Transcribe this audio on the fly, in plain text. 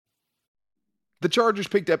The Chargers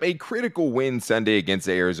picked up a critical win Sunday against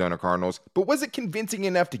the Arizona Cardinals, but was it convincing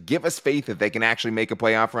enough to give us faith that they can actually make a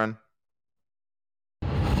playoff run?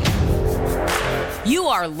 You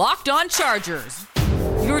are Locked On Chargers,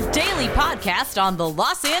 your daily podcast on the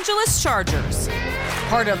Los Angeles Chargers,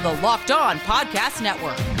 part of the Locked On Podcast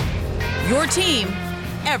Network, your team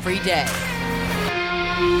every day.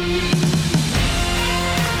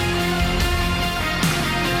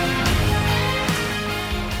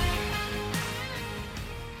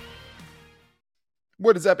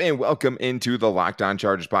 What is up, and welcome into the Locked On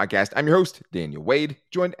Chargers podcast. I'm your host, Daniel Wade,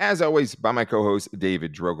 joined as always by my co-host,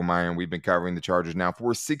 David Drogemeyer, and we've been covering the Chargers now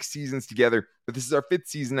for 6 seasons together, but this is our 5th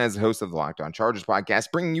season as the host of the Locked On Chargers podcast,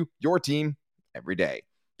 bringing you your team every day.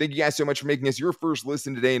 Thank you guys so much for making us your first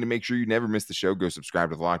listen today, and to make sure you never miss the show, go subscribe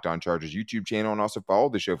to the Locked On Chargers YouTube channel, and also follow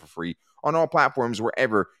the show for free on all platforms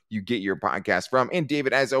wherever you get your podcast from. And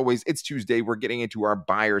David, as always, it's Tuesday. We're getting into our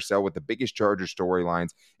buy or sell with the biggest Chargers storylines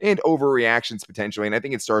and overreactions potentially, and I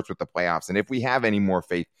think it starts with the playoffs. And if we have any more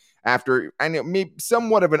faith after, I know, maybe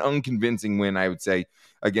somewhat of an unconvincing win, I would say,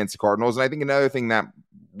 against the Cardinals. And I think another thing that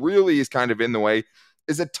really is kind of in the way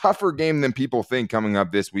is a tougher game than people think coming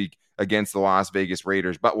up this week against the Las Vegas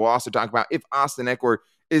Raiders. But we'll also talk about if Austin Ekeler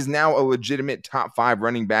is now a legitimate top 5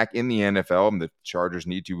 running back in the NFL, and the Chargers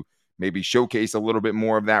need to maybe showcase a little bit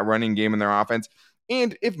more of that running game in their offense.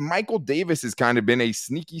 And if Michael Davis has kind of been a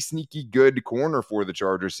sneaky good corner for the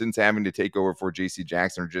Chargers since having to take over for J.C.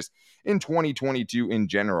 Jackson, or just in 2022 in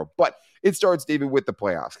general. But it starts, David, with the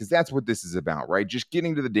playoffs, because that's what this is about, right? Just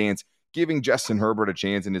getting to the dance, giving Justin Herbert a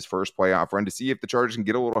chance in his first playoff run to see if the Chargers can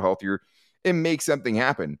get a little healthier and make something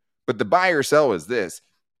happen. But the buy or sell is this.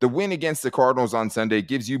 The win against the Cardinals on Sunday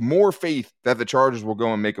gives you more faith that the Chargers will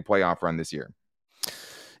go and make a playoff run this year.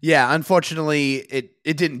 Yeah, unfortunately,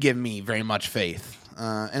 it didn't give me very much faith.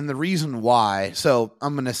 And the reason why, so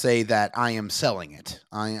I'm going to say that I am selling it.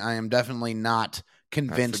 I am definitely not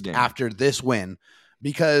convinced after this win,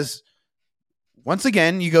 because once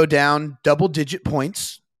again, you go down double-digit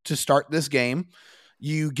points to start this game.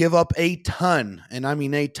 You give up a ton, and I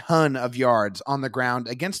mean a ton of yards on the ground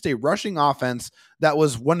against a rushing offense that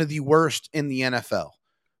was one of the worst in the NFL,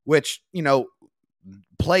 which, you know,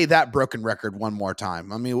 play that broken record one more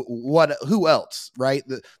time. I mean, who else, right?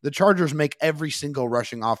 The Chargers make every single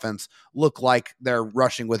rushing offense look like they're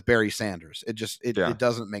rushing with Barry Sanders. It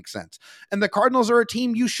doesn't make sense. And the Cardinals are a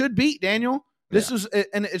team you should beat, Daniel.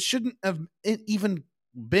 And it shouldn't have even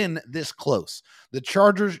been this close. The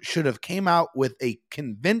Chargers should have came out with a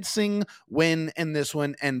convincing win in this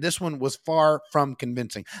one, and this one was far from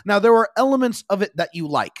convincing. Now, there were elements of it that you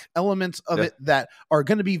like, elements of it that are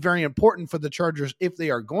going to be very important for the Chargers if they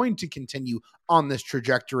are going to continue on this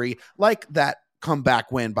trajectory, like that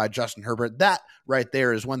comeback win by Justin Herbert. That right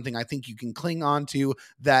there is one thing I think you can cling on to,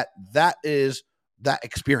 that is that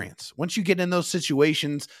experience. Once you get in those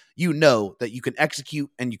situations, you know that you can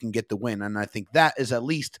execute and you can get the win. And I think that is at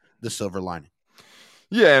least the silver lining.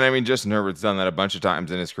 Yeah, and I mean, Justin Herbert's done that a bunch of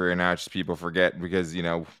times in his career now. It's just people forget because, you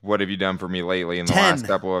know, what have you done for me lately in the last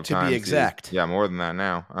couple of times? To be exact. Yeah, more than that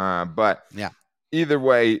now. But yeah, either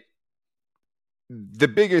way, the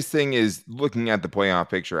biggest thing is looking at the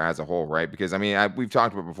playoff picture as a whole, right? Because, I mean, we've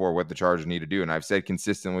talked about before what the Chargers need to do, and I've said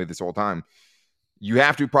consistently this whole time, you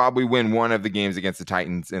have to probably win one of the games against the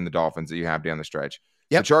Titans and the Dolphins that you have down the stretch.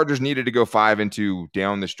 Yep. The Chargers needed to go 5-2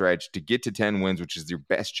 down the stretch to get to 10 wins, which is your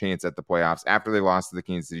best chance at the playoffs after they lost to the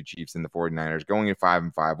Kansas City Chiefs and the 49ers, going at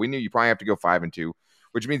 5-5. We knew you probably have to go 5-2,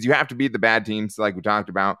 which means you have to beat the bad teams like we talked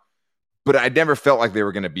about. But I never felt like they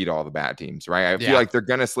were going to beat all the bad teams, right? I feel like they're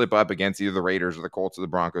going to slip up against either the Raiders or the Colts or the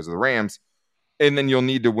Broncos or the Rams. And then you'll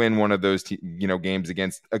need to win one of those games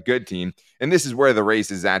against a good team. And this is where the race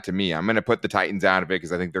is at to me. I'm going to put the Titans out of it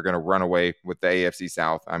because I think they're going to run away with the AFC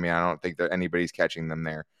South. I mean, I don't think that anybody's catching them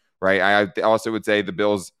there, right? I also would say the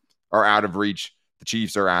Bills are out of reach. The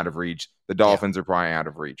Chiefs are out of reach. The Dolphins are probably out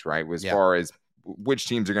of reach, right? As far as which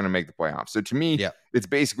teams are going to make the playoffs. So to me, it's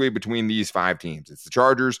basically between these 5 teams. It's the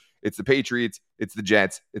Chargers, it's the Patriots, it's the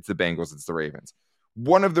Jets, it's the Bengals, it's the Ravens.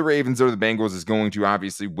 One of the Ravens or the Bengals is going to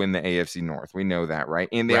obviously win the AFC North. We know that, right?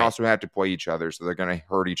 And they also have to play each other, so they're going to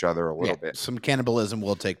hurt each other a little bit. Some cannibalism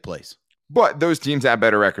will take place. But those teams have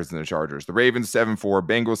better records than the Chargers. The Ravens 7-4,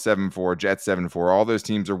 Bengals 7-4, Jets 7-4. All those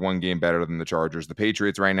teams are one game better than the Chargers. The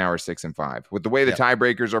Patriots right now are 6-5. With the way the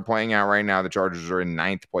tiebreakers are playing out right now, the Chargers are in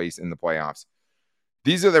 9th place in the playoffs.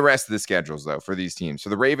 These are the rest of the schedules, though, for these teams. So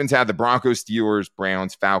the Ravens have the Broncos, Steelers,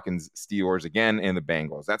 Browns, Falcons, Steelers again, and the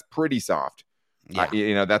Bengals. That's pretty soft.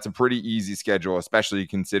 That's a pretty easy schedule, especially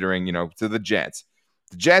considering, to the Jets.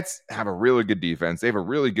 The Jets have a really good defense. They have a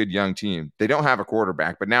really good young team. They don't have a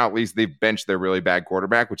quarterback, but now at least they've benched their really bad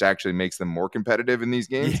quarterback, which actually makes them more competitive in these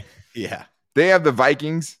games. Yeah. They have the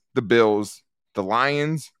Vikings, the Bills, the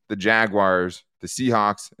Lions, the Jaguars, the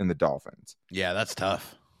Seahawks, and the Dolphins. Yeah, that's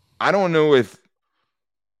tough. I don't know if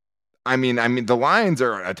I mean, the Lions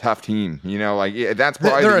are a tough team. That's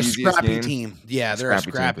probably they're the a easiest scrappy game. team. Yeah, they're a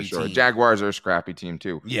scrappy team for sure. team. Jaguars are a scrappy team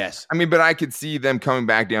too. Yes. But I could see them coming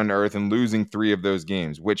back down to earth and losing 3 of those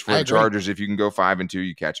games, which for the Chargers, if you can go 5-2,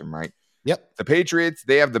 you catch them, right? Yep. The Patriots,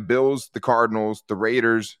 they have the Bills, the Cardinals, the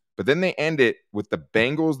Raiders, but then they end it with the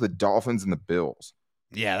Bengals, the Dolphins, and the Bills.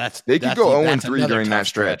 Yeah, they could go 0-3 during that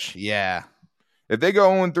stretch. Yeah. If they go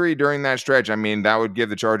 0-3 during that stretch, that would give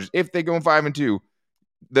the Chargers, if they go 5-2,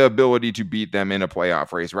 the ability to beat them in a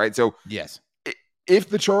playoff race, right? So yes, if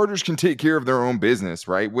the Chargers can take care of their own business,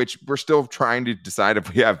 right, which we're still trying to decide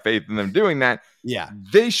if we have faith in them doing that,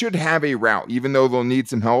 they should have a route. Even though they'll need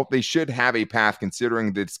some help, they should have a path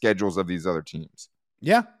considering the schedules of these other teams.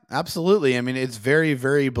 Yeah, absolutely. It's very,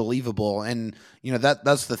 very believable. And,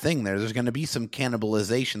 that's the thing there. There's going to be some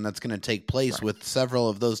cannibalization that's going to take place with several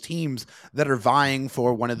of those teams that are vying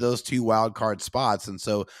for one of those 2 wild card spots. And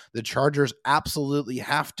so the Chargers absolutely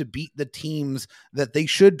have to beat the teams that they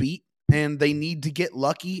should beat. And they need to get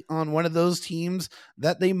lucky on one of those teams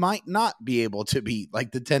that they might not be able to beat,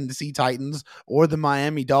 like the Tennessee Titans or the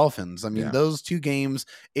Miami Dolphins. Those 2 games,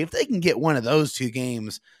 if they can get one of those 2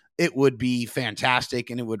 games, it would be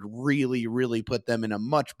fantastic, and it would really, really put them in a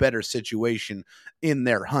much better situation in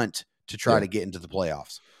their hunt to try to get into the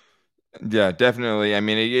playoffs. Yeah, definitely.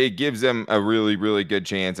 It gives them a really, really good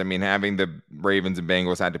chance. Having the Ravens and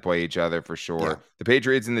Bengals had to play each other for sure. Yeah. The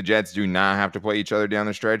Patriots and the Jets do not have to play each other down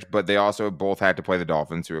the stretch, but they also both had to play the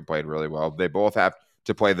Dolphins, who have played really well. They both have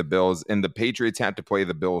to play the Bills, and the Patriots have to play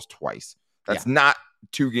the Bills twice. That's not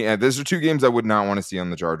 2 games. Those are 2 games I would not want to see on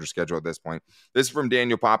the Chargers schedule at this point. This is from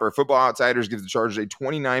Daniel Popper. Football Outsiders gives the Chargers a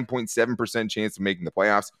 29.7% chance of making the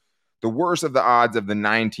playoffs. The worst of the odds of the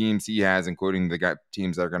 9 teams he has, including the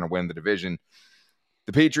teams that are going to win the division.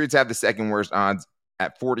 The Patriots have the second worst odds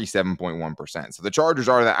at 47.1%. So the Chargers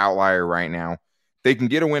are the outlier right now. They can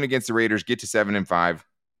get a win against the Raiders, get to 7-5.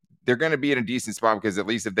 They're going to be in a decent spot because at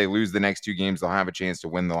least if they lose the next 2 games, they'll have a chance to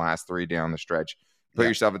win the last 3 down the stretch. Put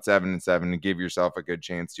yourself at 7-7 and give yourself a good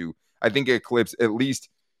chance to, I think, eclipse at least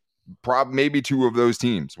maybe 2 of those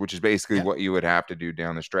teams, which is basically what you would have to do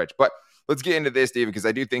down the stretch. But let's get into this, David, because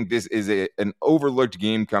I do think this is an overlooked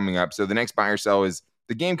game coming up. So the next buy or sell is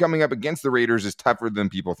the game coming up against the Raiders is tougher than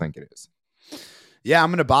people think it is. Yeah,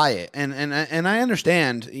 I'm going to buy it. And I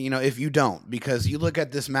understand, if you don't, because you look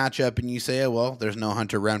at this matchup and you say, oh, well, there's no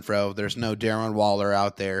Hunter Renfrow. There's no Darren Waller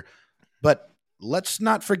out there. But let's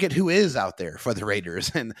not forget who is out there for the Raiders.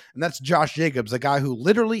 And that's Josh Jacobs, a guy who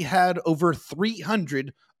literally had over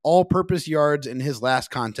 300 all-purpose yards in his last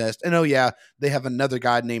contest. And they have another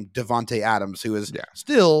guy named Devontae Adams who is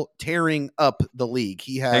still tearing up the league.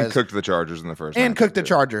 He has and cooked the Chargers in the first and cooked the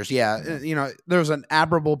Chargers. There was an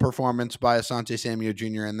admirable performance by Asante Samuel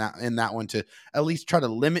Jr. in that one to at least try to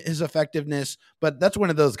limit his effectiveness. But that's one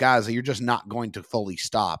of those guys that you're just not going to fully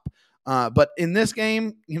stop. But in this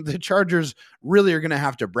game, the Chargers really are going to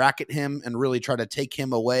have to bracket him and really try to take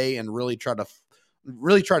him away and really try to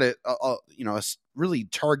really target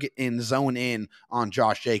and zone in on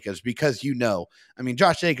Josh Jacobs because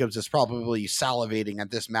Josh Jacobs is probably salivating at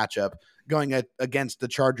this matchup going against the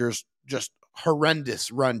Chargers' just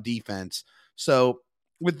horrendous run defense. So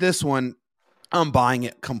with this one, I'm buying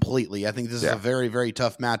it completely. I think this is a very, very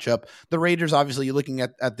tough matchup. The Raiders, obviously, you're looking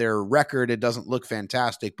at their record. It doesn't look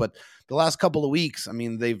fantastic, but the last couple of weeks,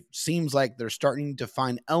 seems like they're starting to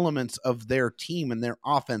find elements of their team and their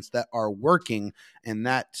offense that are working, and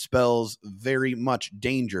that spells very much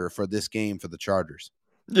danger for this game for the Chargers.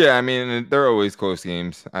 Yeah, they're always close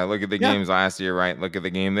games. I look at the games last year, right? Look at the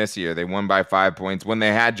game this year. They won by 5 points when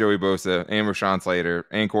they had Joey Bosa and Rashawn Slater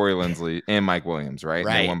and Corey Linsley and Mike Williams, right?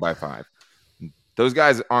 And they won by 5. Those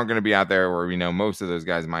guys aren't going to be out there, or most of those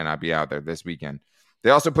guys might not be out there this weekend. They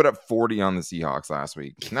also put up 40 on the Seahawks last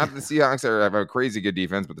week. Not that the Seahawks have a crazy good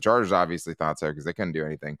defense, but the Chargers obviously thought so because they couldn't do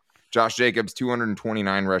anything. Josh Jacobs,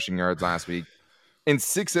 229 rushing yards last week. And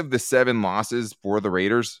 6 of the 7 losses for the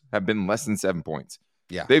Raiders have been less than 7 points.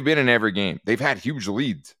 Yeah. They've been in every game. They've had huge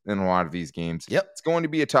leads in a lot of these games. Yep. It's going to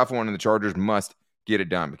be a tough one, and the Chargers must get it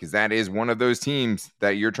done because that is one of those teams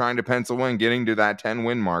that you're trying to pencil in, getting to that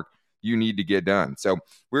 10-win mark. You need to get done. So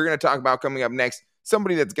we're going to talk about coming up next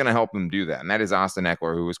somebody that's going to help them do that, and that is Austin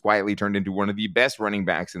Ekeler, who has quietly turned into one of the best running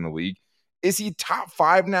backs in the league. Is he top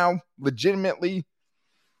 5 now? Legitimately?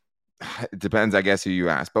 It depends, I guess, who you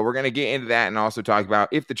ask. But we're going to get into that and also talk about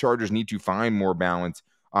if the Chargers need to find more balance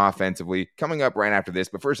offensively coming up right after this.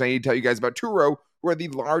 But first, I need to tell you guys about Turo, who are the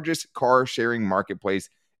largest car sharing marketplace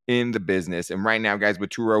in the business. And right now, guys, with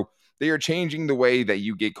Turo, they are changing the way that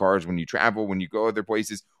you get cars when you travel, when you go other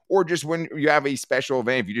places, or just when you have a special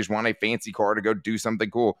event. If you just want a fancy car to go do something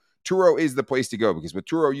cool, Turo is the place to go, because with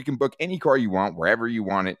Turo, you can book any car you want, wherever you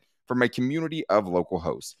want it, from a community of local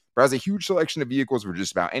hosts. Browse a huge selection of vehicles for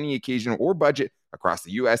just about any occasion or budget across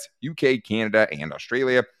the US, UK, Canada, and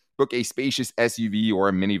Australia. Book a spacious SUV or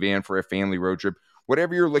a minivan for a family road trip.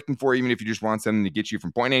 Whatever you're looking for, even if you just want something to get you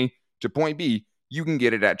from point A to point B, you can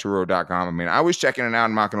get it at Turo.com. I mean, I was checking it out.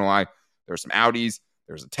 I'm not going to lie. There's some Audis.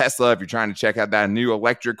 There's a Tesla. If you're trying to check out that new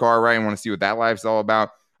electric car, right, and want to see what that life's all about.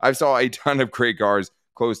 I saw a ton of great cars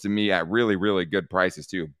close to me at really, really good prices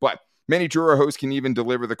too. But many Turo hosts can even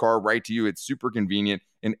deliver the car right to you. It's super convenient,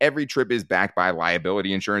 and every trip is backed by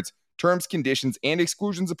liability insurance. Terms, conditions, and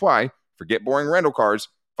exclusions apply. Forget boring rental cars.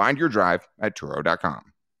 Find your drive at Turo.com.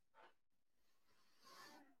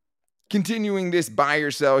 Continuing this buy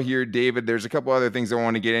or sell here, David, there's a couple other things I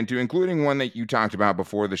want to get into, including one that you talked about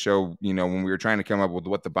before the show, you know, when we were trying to come up with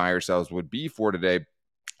what the buy or sells would be for today.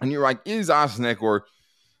 And you're like, is Austin Ekeler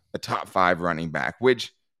a top 5 running back?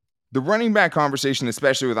 Which the running back conversation,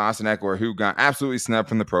 especially with Austin Ekeler, who got absolutely snubbed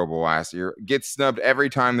from the Pro Bowl last year, gets snubbed every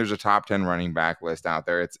time there's a top 10 running back list out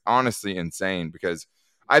there. It's honestly insane, because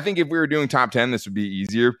I think if we were doing top 10, this would be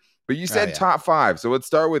easier. But you said top 5. So let's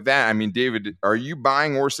start with that. I mean, David, are you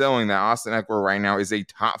buying or selling that Austin Ekeler right now is a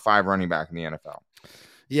top 5 running back in the NFL?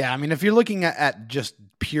 Yeah, I mean, if you're looking at just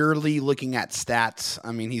purely looking at stats,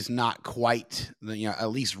 I mean, he's not quite,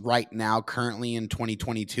 at least right now, currently in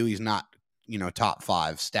 2022, he's not, top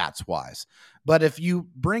 5 stats wise. But if you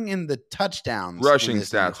bring in the touchdowns, rushing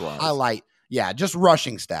stats wise, highlight, just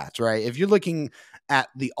rushing stats, right? If you're looking at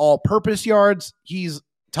the all-purpose yards, he's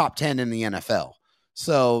top 10 in the NFL.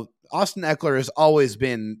 So Austin Ekeler has always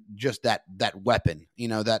been just that weapon,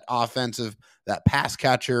 that offensive, that pass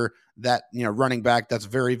catcher, that, running back that's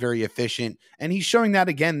very, very efficient. And he's showing that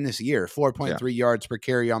again this year, 4.3 yards per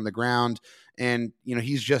carry on the ground. And,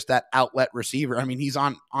 he's just that outlet receiver. I mean, he's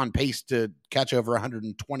on pace to catch over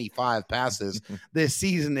 125 passes this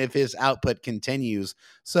season if his output continues.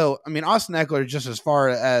 So, I mean, Austin Ekeler, just as far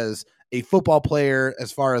as a football player,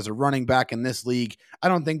 as far as a running back in this league, I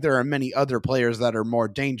don't think there are many other players that are more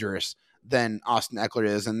dangerous than Austin Ekeler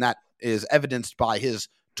is, and that is evidenced by his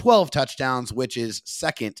 12 touchdowns, which is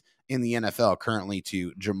second in the NFL currently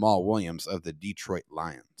to Jamal Williams of the Detroit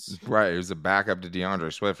Lions. Right, he was a backup to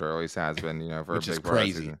DeAndre Swift, or at least has been, for which a big is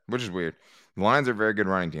crazy. Season, which is weird. The Lions are a very good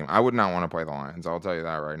running team. I would not want to play the Lions. I'll tell you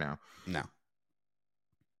that right now. No.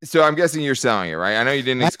 So I'm guessing you're selling it, right? I know you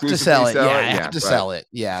didn't exclusively sell it. I have to sell it.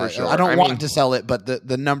 Yeah, for sure. I don't want to sell it, but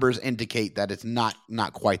the numbers indicate that it's not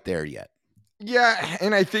quite there yet. Yeah,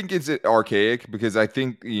 and I think it's archaic, because I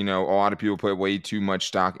think, a lot of people put way too much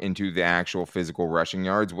stock into the actual physical rushing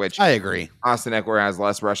yards, which I agree. Austin Ekeler has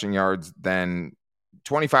less rushing yards than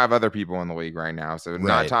 25 other people in the league right now. So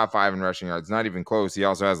not top 5 in rushing yards, not even close. He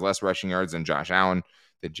also has less rushing yards than Josh Allen,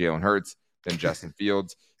 than Jalen Hurts, than Justin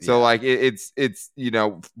Fields. So it's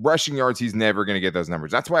rushing yards, he's never going to get those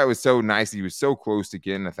numbers. That's why it was so nice. He was so close to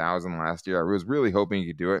getting 1,000 last year. I was really hoping he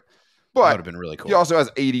could do it. But that would have been really cool. He also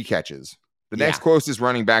has 80 catches. The next closest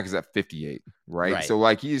running back is at 58, right? So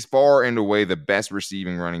he's far and away the best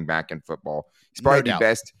receiving running back in football. He's probably the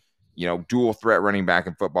best, dual threat running back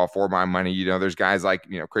in football for my money. There's guys like,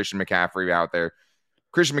 Christian McCaffrey out there.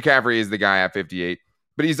 Christian McCaffrey is the guy at 58,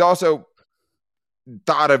 but he's also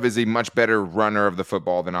thought of as a much better runner of the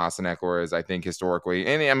football than Austin Ekeler is, I think, historically.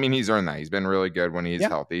 And I mean, he's earned that. He's been really good when he's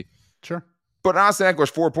healthy. Sure. But Austin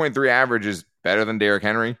Ekeler's 4.3 average is better than Derrick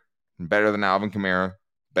Henry, better than Alvin Kamara,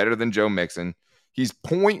 better than Joe Mixon. He's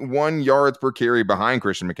 0.1 yards per carry behind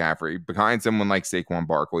Christian McCaffrey, behind someone like Saquon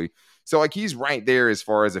Barkley. So he's right there as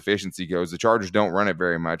far as efficiency goes. The Chargers don't run it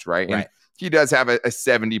very much, right? And he does have a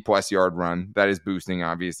 70-plus yard run that is boosting,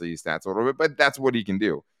 obviously, his stats a little bit, but that's what he can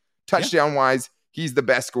do. Touchdown-wise, he's the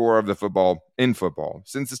best scorer of the football in football.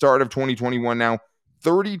 Since the start of 2021 now,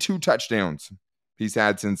 32 touchdowns he's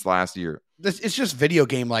had since last year. It's just video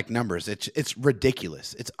game like numbers. It's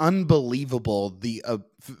ridiculous. It's unbelievable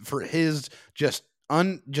for his just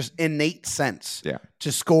innate sense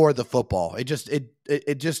to score the football. It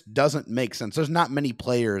just doesn't make sense. There's not many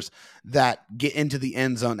players that get into the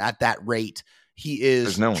end zone at that rate. He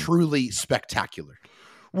is truly spectacular.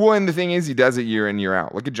 Well, and the thing is, he does it year in, year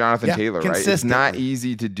out. Look at Jonathan Taylor, right? It's not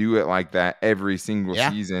easy to do it like that every single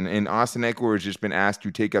season. And Austin Ekeler has just been asked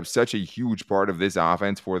to take up such a huge part of this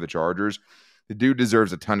offense for the Chargers The dude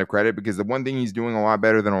deserves a ton of credit because the one thing he's doing a lot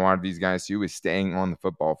better than a lot of these guys too is staying on the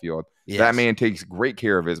football field. Yes. That man takes great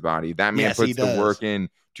care of his body. That man puts the work in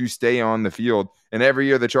to stay on the field. And every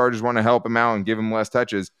year the Chargers want to help him out and give him less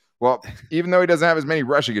touches. Well, even though he doesn't have as many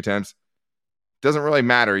rushing attempts, doesn't really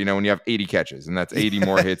matter, when you have 80 catches and that's 80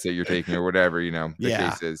 more hits that you're taking or whatever, the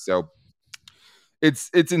case is. So it's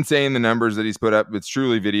insane the numbers that he's put up. It's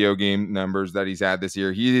truly video game numbers that he's had this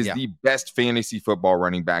year. He is the best fantasy football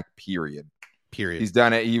running back, period. He's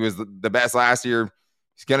done it. He was the best last year.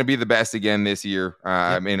 He's going to be the best again this year.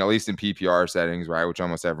 I mean, at least in PPR settings, right? Which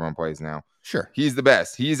almost everyone plays now. Sure. He's the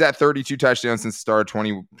best. He's at 32 touchdowns since the start of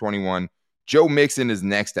 2021. Joe Mixon is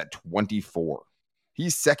next at 24.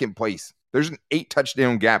 He's second place. There's an 8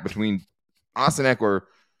 touchdown gap between Austin Ekeler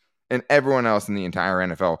and everyone else in the entire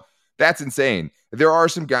NFL. That's insane. There are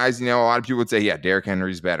some guys, a lot of people would say, Derrick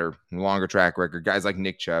Henry's better, longer track record. Guys like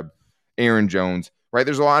Nick Chubb, Aaron Jones, right?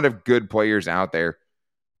 There's a lot of good players out there.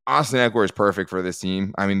 Austin Ekeler is perfect for this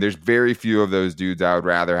team. I mean, there's very few of those dudes I would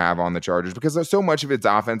rather have on the Chargers because there's so much of it's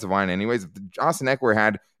offensive line anyways. If Austin Ekeler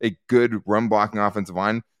had a good run blocking offensive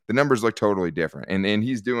line, the numbers look totally different. And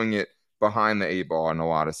he's doing it behind the 8 ball in a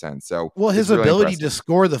lot of sense. So, well, his really ability to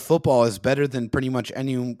score the football is better than pretty much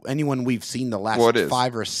anyone we've seen the last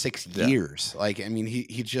 5 or 6 years. Like, I mean,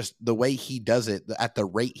 he just, the way he does it at the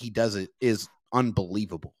rate he does it is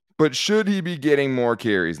unbelievable. But should he be getting more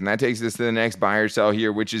carries? And that takes us to the next buy or sell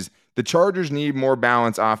here, which is the Chargers need more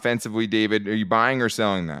balance offensively. David, are you buying or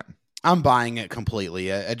selling that? I'm buying it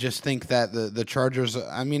completely. I just think that the Chargers,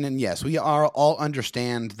 I mean, and yes, we all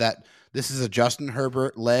understand that this is a Justin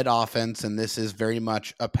Herbert-led offense, and this is very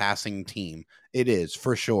much a passing team. It is,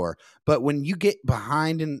 for sure. But when you get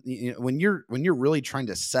behind and when you're really trying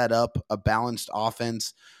to set up a balanced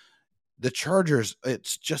offense, the Chargers,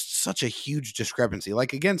 it's just such a huge discrepancy.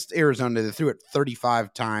 Like against Arizona, they threw it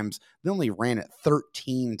 35 times. They only ran it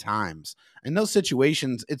 13 times. In those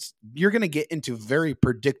situations, you're going to get into very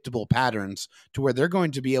predictable patterns to where they're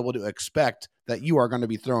going to be able to expect that you are going to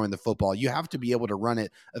be throwing the football. You have to be able to run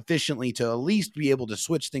it efficiently to at least be able to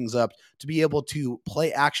switch things up, to be able to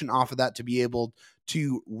play action off of that, to be able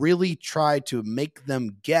to really try to make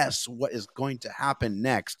them guess what is going to happen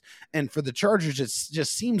next. And for the Chargers, it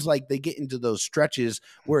just seems like they get into those stretches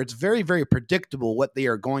where it's very, very predictable what they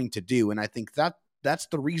are going to do. And I think that's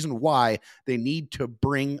the reason why they need to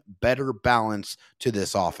bring better balance to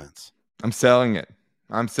this offense. I'm selling it.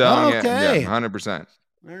 it. Yeah, 100%.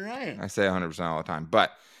 All right. I say 100% all the time,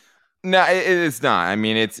 but no, it's not. I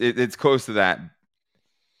mean, it's close to that.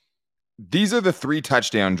 These are the 3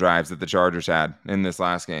 touchdown drives that the Chargers had in this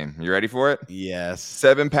last game. You ready for it? Yes.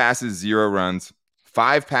 7 passes, 0 runs.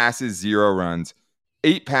 5 passes, 0 runs.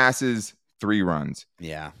 8 passes, 3 runs.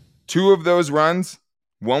 Yeah. 2 of those runs,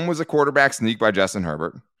 one was a quarterback sneak by Justin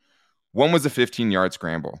Herbert. One was a 15-yard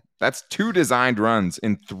scramble. That's 2 designed runs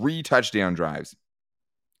in 3 touchdown drives.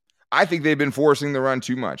 I think they've been forcing the run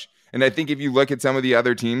too much. And I think if you look at some of the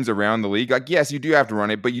other teams around the league, like, yes, you do have to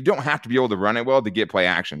run it, but you don't have to be able to run it well to get play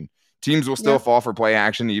action. Teams will still fall for play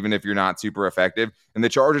action, even if you're not super effective. And the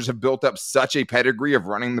Chargers have built up such a pedigree of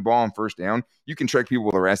running the ball on first down. You can trick people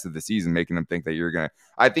the rest of the season, making them think that you're going to.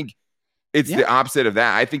 I think it's the opposite of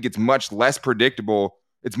that. I think it's much less predictable.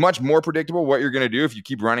 It's much more predictable what you're going to do if you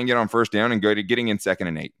keep running it on first down and go to getting in 2nd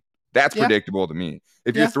and 8. That's predictable to me.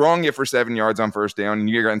 If you're throwing it for 7 yards on first down and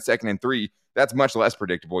you're on 2nd and 3, that's much less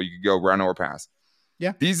predictable. You could go run or pass.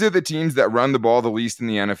 Yeah. These are the teams that run the ball the least in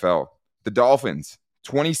the NFL. The Dolphins,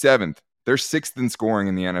 27th. They're 6th in scoring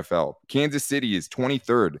in the NFL. Kansas City is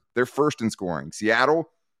 23rd. They're 1st in scoring. Seattle,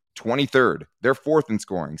 23rd. They're 4th in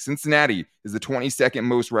scoring. Cincinnati is the 22nd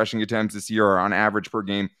most rushing attempts this year on average per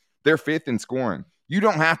game. They're 5th in scoring. You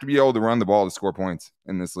don't have to be able to run the ball to score points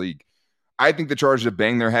in this league. I think the Chargers have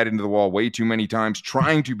banged their head into the wall way too many times,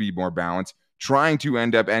 trying to be more balanced, trying to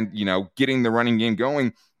end up and, getting the running game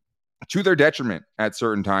going to their detriment at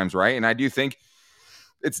certain times, right? And I do think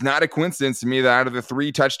it's not a coincidence to me that out of the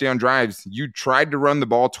 3 touchdown drives, you tried to run the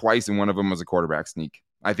ball twice and one of them was a quarterback sneak.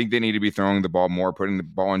 I think they need to be throwing the ball more, putting the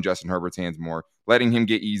ball in Justin Herbert's hands more, letting him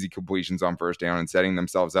get easy completions on first down and setting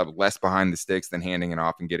themselves up less behind the sticks than handing it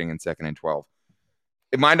off and getting in 2nd and 12.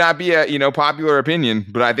 It might not be a, popular opinion,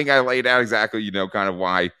 but I think I laid out exactly, kind of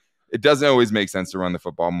why it doesn't always make sense to run the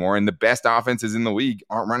football more. And the best offenses in the league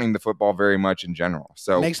aren't running the football very much in general.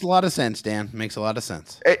 So makes a lot of sense, Dan. Makes a lot of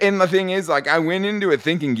sense. And the thing is, I went into it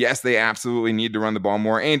thinking, yes, they absolutely need to run the ball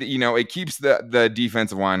more. And, it keeps the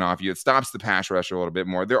defensive line off you. It stops the pass rush a little bit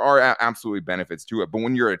more. There are absolutely benefits to it. But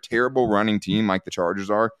when you're a terrible running team like the Chargers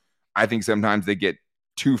are, I think sometimes they get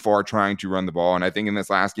too far trying to run the ball. And I think in this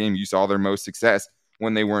last game, you saw their most success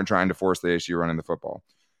when they weren't trying to force the issue running the football.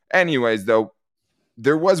 Anyways, though,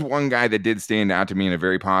 there was one guy that did stand out to me in a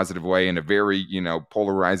very positive way, in a very,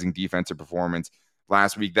 polarizing defensive performance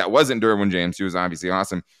last week. That wasn't Derwin James, who was obviously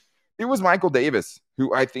awesome. It was Michael Davis,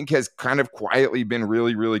 who I think has kind of quietly been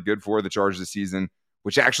really, really good for the Chargers this season,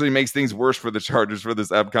 which actually makes things worse for the Chargers for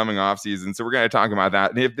this upcoming offseason. So we're going to talk about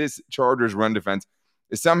that. And if this Chargers run defense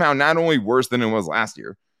is somehow not only worse than it was last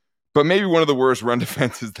year, but maybe one of the worst run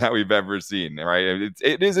defenses that we've ever seen, right?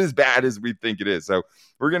 It is as bad as we think it is. So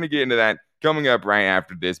we're going to get into that coming up right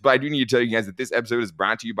after this. But I do need to tell you guys that this episode is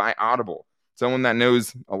brought to you by Audible. Someone that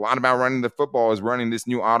knows a lot about running the football is running this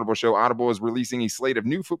new Audible show. Audible is releasing a slate of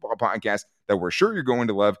new football podcasts that we're sure you're going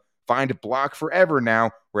to love. Find Block Forever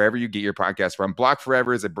now, wherever you get your podcast from. Block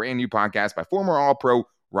Forever is a brand new podcast by former All-Pro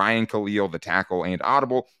Ryan Khalil, the tackle, and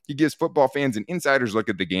Audible. He gives football fans an insider's look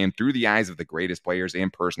at the game through the eyes of the greatest players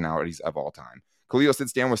and personalities of all time. Khalil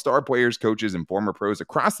sits down with star players, coaches, and former pros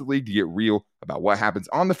across the league to get real about what happens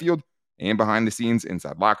on the field and behind the scenes,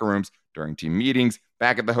 inside locker rooms, during team meetings,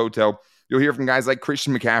 back at the hotel. You'll hear from guys like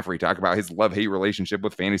Christian McCaffrey talk about his love-hate relationship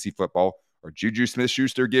with fantasy football, or Juju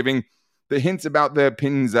Smith-Schuster giving the hints about the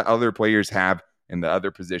opinions that other players have in the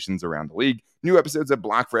other positions around the league. New episodes of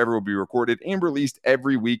Block Forever will be recorded and released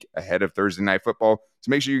every week ahead of Thursday Night Football. So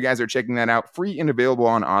make sure you guys are checking that out. Free and available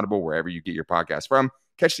on Audible, wherever you get your podcast from.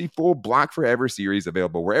 Catch the full Block Forever series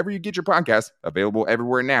available wherever you get your podcast. Available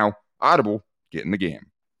everywhere now. Audible, get in the game.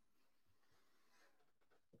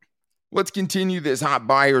 Let's continue this hot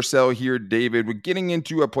buy or sell here, David. We're getting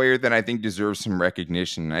into a player that I think deserves some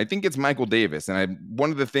recognition. I think it's Michael Davis. And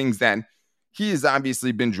one of the things that he has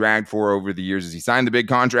obviously been dragged for over the years is he signed the big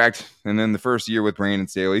contract. And then the first year with Brandon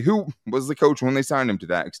Staley, who was the coach when they signed him to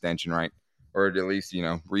that extension, right? Or at least,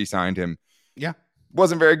 re-signed him. Yeah.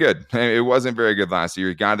 Wasn't very good. It wasn't very good last year.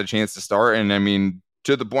 He got a chance to start. And I mean,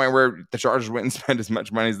 to the point where the Chargers went and spent as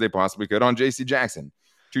much money as they possibly could on J.C. Jackson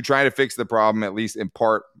to try to fix the problem, at least in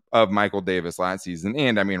part, of Michael Davis last season.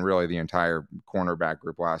 And I mean, really the entire cornerback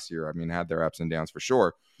group last year, had their ups and downs for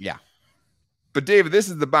sure. Yeah. But David, this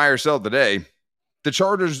is the buy or sell today. The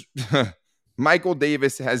Chargers, Michael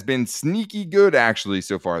Davis has been sneaky good actually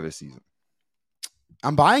so far this season.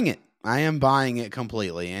 I'm buying it. I am buying it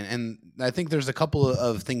completely. And I think there's a couple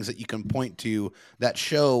of things that you can point to that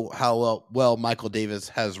show how well Michael Davis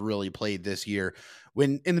has really played this year.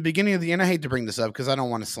 When in the beginning of the year, and I hate to bring this up because I don't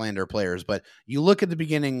want to slander players, but you look at the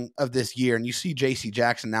beginning of this year and you see J.C.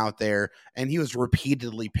 Jackson out there, and he was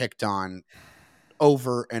repeatedly picked on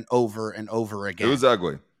over and over and over again. It was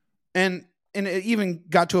ugly. And it even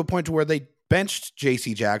got to a point to where they benched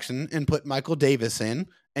J.C. Jackson and put Michael Davis in,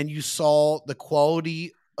 and you saw the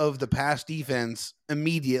quality of the pass defense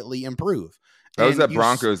immediately improve. That was that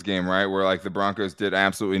Broncos game, right? Where like the Broncos did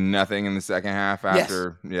absolutely nothing in the second half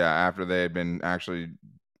after they had been actually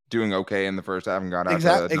doing okay in the first half and got out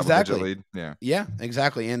to a double-digit lead. Yeah,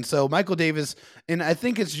 exactly. And so Michael Davis, and I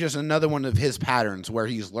think it's just another one of his patterns where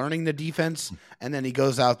he's learning the defense and then he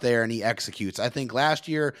goes out there and he executes. I think last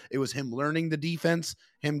year it was him learning the defense,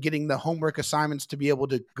 him getting the homework assignments to be able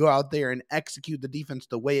to go out there and execute the defense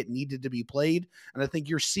the way it needed to be played. And I think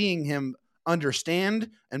you're seeing him understand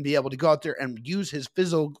and be able to go out there and use his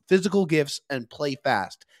physical gifts and play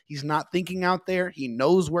fast. He's not thinking out there. He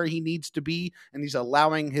knows where he needs to be, and he's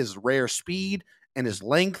allowing his rare speed and his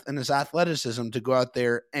length and his athleticism to go out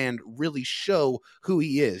there and really show who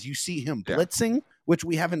he is. You see him blitzing, which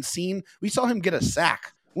we haven't seen. We saw him get a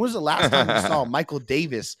sack. When was the last time we saw Michael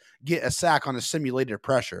Davis get a sack on a simulated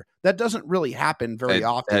pressure? That doesn't really happen very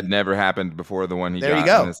often. It had never happened before the one he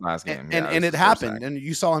got in this last game. And it happened. And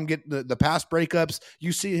you saw him get the pass breakups.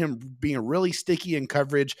 You see him being really sticky in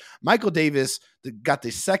coverage. Michael Davis got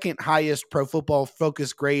the second highest Pro Football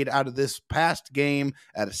Focus grade out of this past game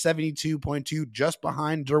at a 72.2, just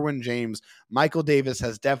behind Derwin James. Michael Davis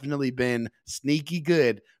has definitely been sneaky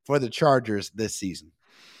good for the Chargers this season.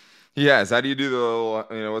 Yes. How do you do the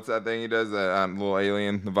little, what's that thing he does? That little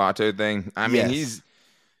alien, the Vato thing. I mean, he's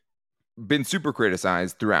been super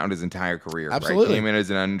criticized throughout his entire career. Absolutely. Right? Came in as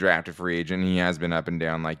an undrafted free agent. He has been up and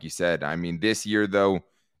down, like you said. I mean, this year, though,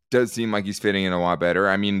 does seem like he's fitting in a lot better.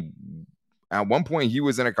 I mean, at one point, he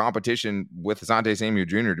was in a competition with Asante Samuel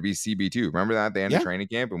Jr. to be CB2. Remember that at the end of training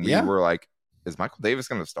camp? And we were like, is Michael Davis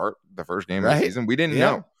going to start the first game of the season? We didn't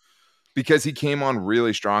know. Because he came on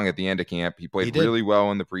really strong at the end of camp. He played really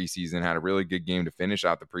well in the preseason, had a really good game to finish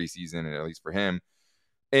out the preseason, at least for him.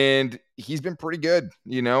 And he's been pretty good,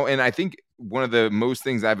 and I think one of the most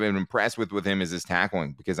things I've been impressed with him is his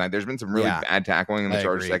tackling, because there's been some really bad tackling in the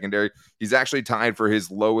Chargers secondary. He's actually tied for his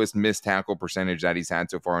lowest missed tackle percentage that he's had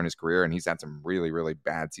so far in his career, and he's had some really, really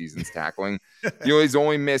bad seasons tackling. He's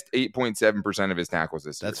only missed 8.7% of his tackles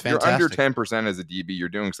this year. That's fantastic. You're under 10% as a DB. You're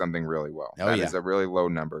doing something really well. That is a really low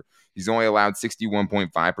number. He's only allowed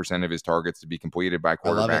 61.5% of his targets to be completed by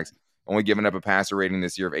quarterbacks. Only given up a passer rating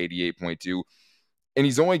this year of 88.2. And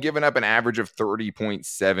he's only given up an average of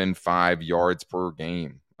 30.75 yards per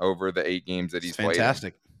game over the 8 games that he's played.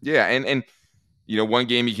 Fantastic. Yeah. And one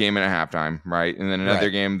game he came in at halftime, right? And then another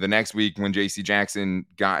game the next week when J.C. Jackson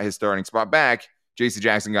got his starting spot back, J.C.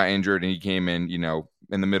 Jackson got injured and he came in,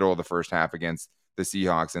 in the middle of the first half against the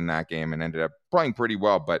Seahawks in that game and ended up playing pretty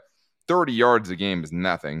well. But 30 yards a game is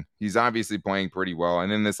nothing. He's obviously playing pretty well. And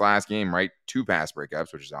then this last game, right, 2 pass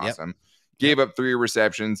breakups, which is awesome. Yep. Gave up 3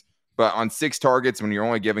 receptions. But on 6 targets, when you're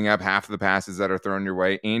only giving up half of the passes that are thrown your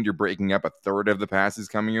way and you're breaking up a third of the passes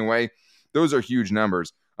coming your way, those are huge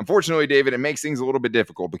numbers. Unfortunately, David, it makes things a little bit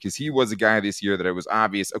difficult because he was a guy this year that it was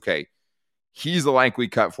obvious, okay, he's the likely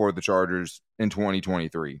cut for the Chargers in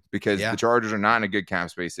 2023 because the Chargers are not in a good cap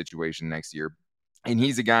space situation next year. And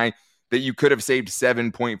he's a guy that you could have saved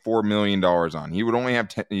 $7.4 million on. He would only have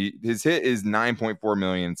his hit is $9.4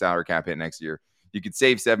 million salary cap hit next year. You could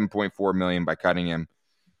save $7.4 million by cutting him.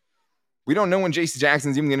 We don't know when J.C.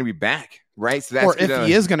 Jackson's even going to be back, right? So that's or if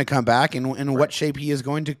he is going to come back and what shape he is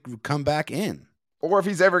going to come back in. Or if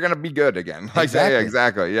he's ever going to be good again.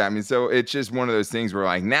 Exactly. Yeah, I mean, so it's just one of those things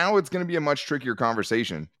where, now it's going to be a much trickier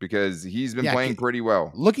conversation because he's been playing pretty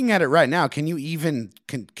well. Looking at it right now, can you even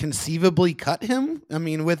conceivably cut him? I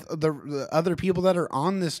mean, with the other people that are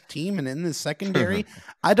on this team and in this secondary,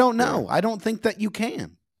 I don't know. I don't think that you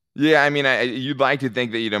can. Yeah, I mean, you'd like to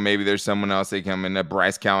think that, maybe there's someone else they come in, a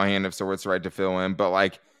Bryce Callahan of sorts, right, to fill in.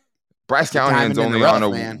 But, Bryce Callahan's only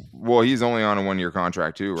on he's only on a 1-year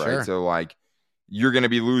contract too, right? Sure. So, you're going to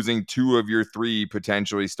be losing 2 of your 3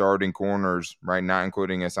 potentially starting corners, right, not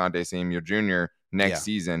including Asante Samuel Jr. next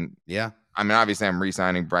season. Yeah. I mean, obviously, I'm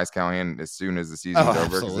re-signing Bryce Callahan as soon as the season's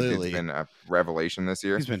over because it's been a revelation this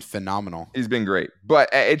year. He's been phenomenal. He's been great. But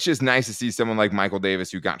it's just nice to see someone like Michael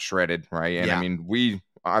Davis who got shredded, right? And, I mean, we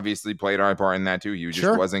obviously played our part in that too. He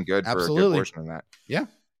just wasn't good for a good portion of that. Yeah.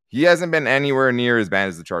 He hasn't been anywhere near as bad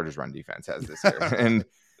as the Chargers run defense has this year. And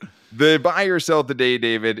the buy or sell today,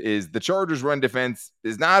 David, is the Chargers run defense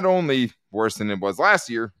is not only worse than it was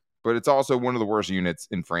last year, but it's also one of the worst units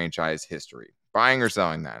in franchise history. Buying or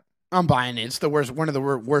selling that? I'm buying it. It's the worst, one of the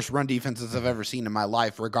worst run defenses I've ever seen in my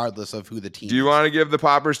life, regardless of who the team is. Do you want to give the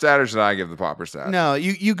Popper stat or should I give the Popper stat? No,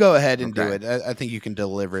 you go ahead and do it. I think you can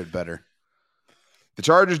deliver it better. The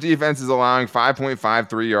Chargers defense is allowing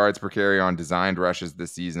 5.53 yards per carry on designed rushes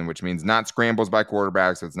this season, which means not scrambles by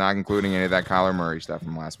quarterbacks. So it's not including any of that Kyler Murray stuff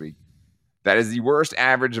from last week. That is the worst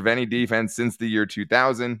average of any defense since the year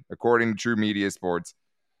 2000, according to True Media Sports.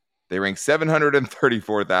 They rank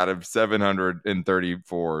 734th out of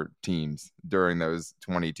 734 teams during those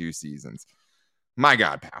 22 seasons. My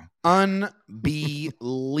God, pal.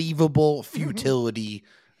 Unbelievable futility.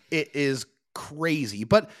 It is crazy.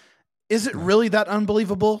 But is it really that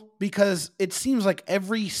unbelievable? Because it seems like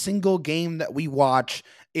every single game that we watch,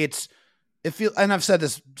 and I've said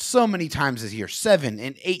this so many times this year, 7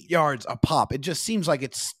 and 8 yards a pop. It just seems like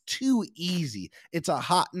it's too easy. It's a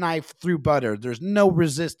hot knife through butter. There's no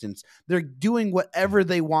resistance. They're doing whatever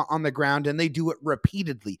they want on the ground, and they do it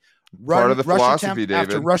repeatedly. Part of the philosophy, David.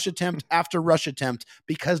 After rush attempt after rush attempt,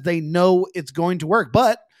 because they know it's going to work.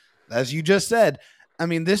 But as you just said, I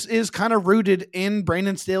mean, this is kind of rooted in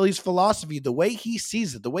Brandon Staley's philosophy. The way he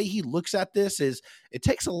sees it, the way he looks at this is it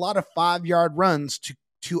takes a lot of 5-yard runs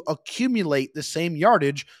to accumulate the same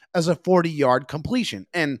yardage as a 40-yard completion.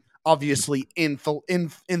 And obviously, in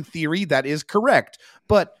theory, that is correct.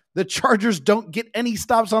 But the Chargers don't get any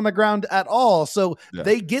stops on the ground at all, so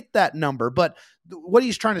they get that number. But what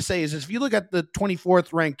he's trying to say is if you look at the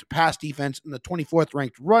 24th ranked pass defense and the 24th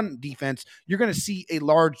ranked run defense, you're going to see a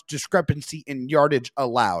large discrepancy in yardage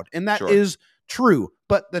allowed. And that is true.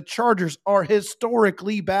 But the Chargers are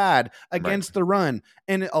historically bad against the run.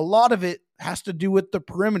 And a lot of it has to do with the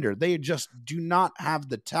perimeter. They just do not have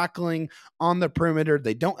the tackling on the perimeter.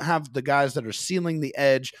 They don't have the guys that are sealing the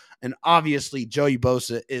edge. And obviously, Joey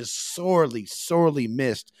Bosa is sorely, sorely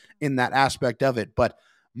missed in that aspect of it. But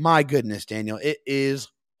my goodness, Daniel, it is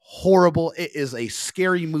horrible. It is a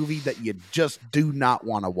scary movie that you just do not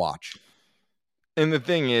want to watch. And the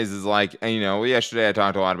thing is yesterday I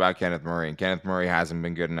talked a lot about Kenneth Murray, and Kenneth Murray hasn't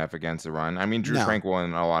been good enough against the run. I mean, Drew Tranquill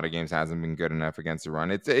in a lot of games hasn't been good enough against the run.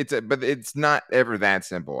 But it's not ever that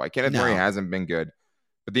simple. Kenneth Murray hasn't been good.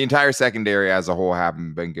 But the entire secondary as a whole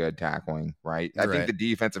haven't been good tackling, right? I Right. think the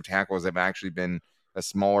defensive tackles have actually been a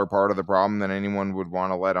smaller part of the problem than anyone would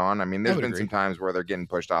want to let on. I mean, there's been some times where they're getting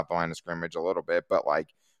pushed off the line of scrimmage a little bit, but like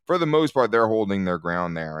for the most part, they're holding their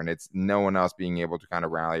ground there, and it's no one else being able to kind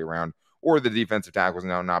of rally around, or the defensive tackles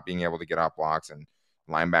now not being able to get off blocks and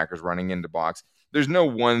linebackers running into blocks. There's no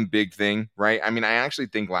one big thing, right? I mean, I actually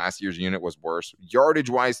think last year's unit was worse.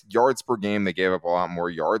 Yardage-wise, yards per game, they gave up a lot more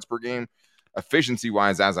yards per game.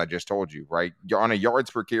 Efficiency-wise, as I just told you, right? On a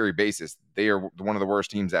yards per carry basis, they are one of the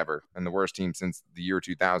worst teams ever and the worst team since the year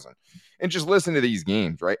 2000. And just listen to these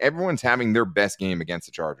games, right? Everyone's having their best game against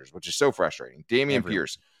the Chargers, which is so frustrating. Dameon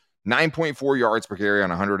Pierce, 9.4 yards per carry on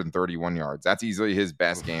 131 yards. That's easily his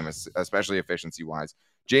best game, especially efficiency-wise.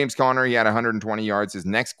 James Conner, he had 120 yards. His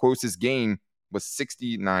next closest game was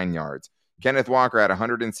 69 yards. Kenneth Walker had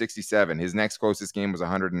 167. His next closest game was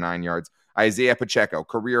 109 yards. Isaiah Pacheco,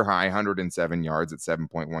 career high, 107 yards at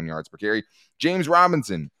 7.1 yards per carry. James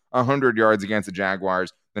Robinson, 100 yards against the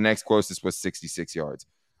Jaguars. The next closest was 66 yards.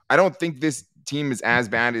 I don't think this team is as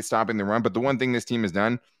bad at stopping the run, but the one thing this team has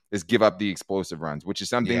done is give up the explosive runs, which is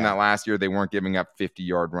something that last year they weren't giving up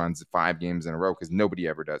 50-yard runs 5 games in a row because nobody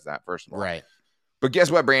ever does that, first of all. Right. But guess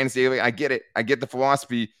what, Brandon Staley? I get it. I get the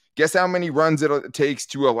philosophy. Guess how many runs it takes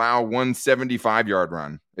to allow 175-yard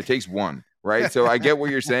run? It takes one, right? So I get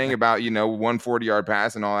what you're saying about, 140-yard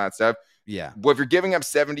pass and all that stuff. Yeah. Well, if you're giving up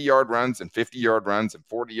 70-yard runs and 50-yard runs and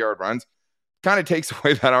 40-yard runs, kind of takes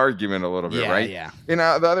away that argument a little bit, right? Yeah. And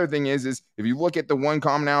the other thing is if you look at the one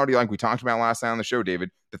commonality, like we talked about last time on the show,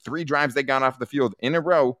 David, the 3 drives they got off the field in a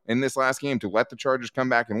row in this last game to let the Chargers come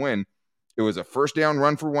back and win, it was a first down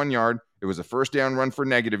run for 1 yard. It was a first down run for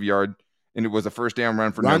negative yard. And it was a first down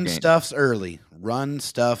run for no gain. Run stuffs early.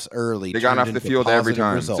 They got off the field every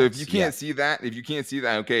time. Results. So if you can't see that,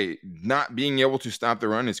 okay, not being able to stop the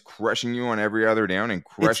run is crushing you on every other down and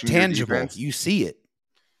crushing it's tangible. Your defense. You see it.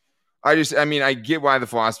 I get why the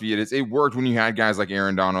philosophy it is. It worked when you had guys like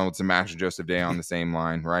Aaron Donald and Sebastian Joseph Day on the same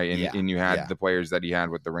line, right? And you had the players that he had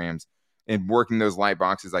with the Rams and working those light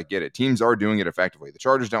boxes. I get it. Teams are doing it effectively. The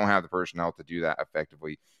Chargers don't have the personnel to do that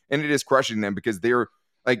effectively. And it is crushing them because they're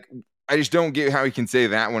like, I just don't get how he can say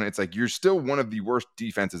that when it's like you're still one of the worst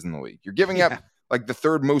defenses in the league. You're giving up like the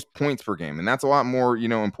 3rd most points per game. And that's a lot more,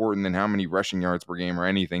 important than how many rushing yards per game or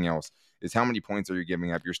anything else is how many points are you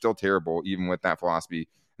giving up. You're still terrible even with that philosophy.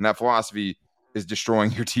 And that philosophy is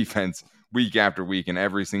destroying your defense week after week. And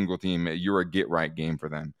every single team, you're a get-right game for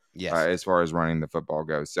them as far as running the football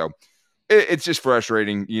goes. So it's just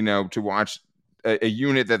frustrating, to watch a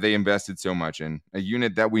unit that they invested so much in, a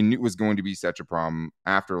unit that we knew was going to be such a problem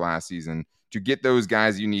after last season. To get those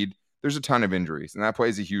guys you need, there's a ton of injuries, and that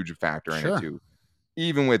plays a huge factor in it too.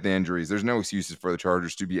 Even with the injuries, there's no excuses for the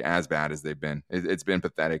Chargers to be as bad as they've been. It's been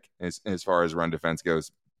pathetic as far as run defense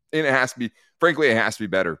goes. And it has to be, frankly, it has to be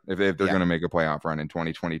better if they're going to make a playoff run in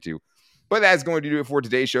 2022. But that's going to do it for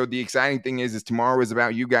today's show. The exciting thing is tomorrow is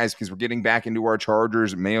about you guys because we're getting back into our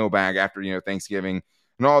Chargers mailbag after, Thanksgiving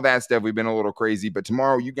and all that stuff. We've been a little crazy, but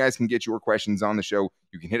tomorrow you guys can get your questions on the show.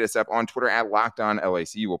 You can hit us up on Twitter at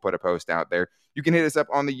LockedOnLAC. We'll put a post out there. You can hit us up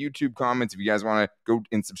on the YouTube comments if you guys want to go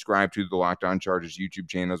and subscribe to the Locked On Chargers YouTube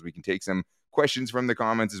channels. We can take some questions from the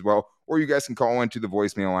comments as well, or you guys can call into the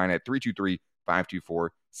voicemail line at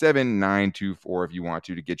 323-524-7924 if you want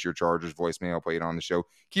to get your Chargers voicemail played on the show.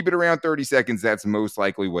 Keep it around 30 seconds. That's the most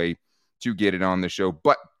likely way to get it on the show.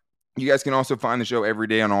 But you guys can also find the show every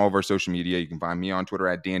day on all of our social media. You can find me on Twitter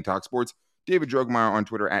at DanTalkSports, David Drogemeyer on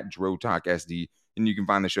Twitter at DroTalkSD, and you can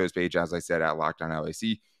find the show's page, as I said, at Locked On LAC.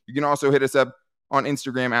 You can also hit us up on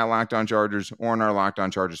Instagram at Locked On Chargers or on our Locked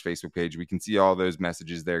On Chargers Facebook page. We can see all those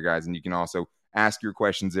messages there, guys, and you can also ask your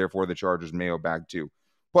questions there for the Chargers mailbag too.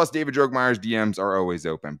 Plus, David Drogemeyer's DMs are always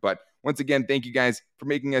open. But once again, thank you guys for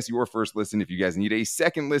making us your first listen. If you guys need a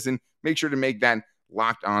second listen, make sure to make that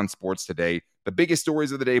Locked On Sports Today. The biggest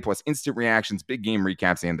stories of the day, plus instant reactions, big game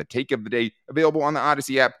recaps, and the take of the day, available on the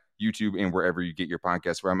Odyssey app, YouTube, and wherever you get your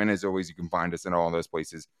podcast from. And as always, you can find us in all those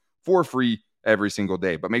places for free every single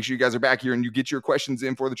day. But make sure you guys are back here and you get your questions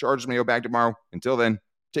in for the Chargers mailbag tomorrow. Until then,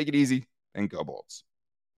 take it easy and go Bolts.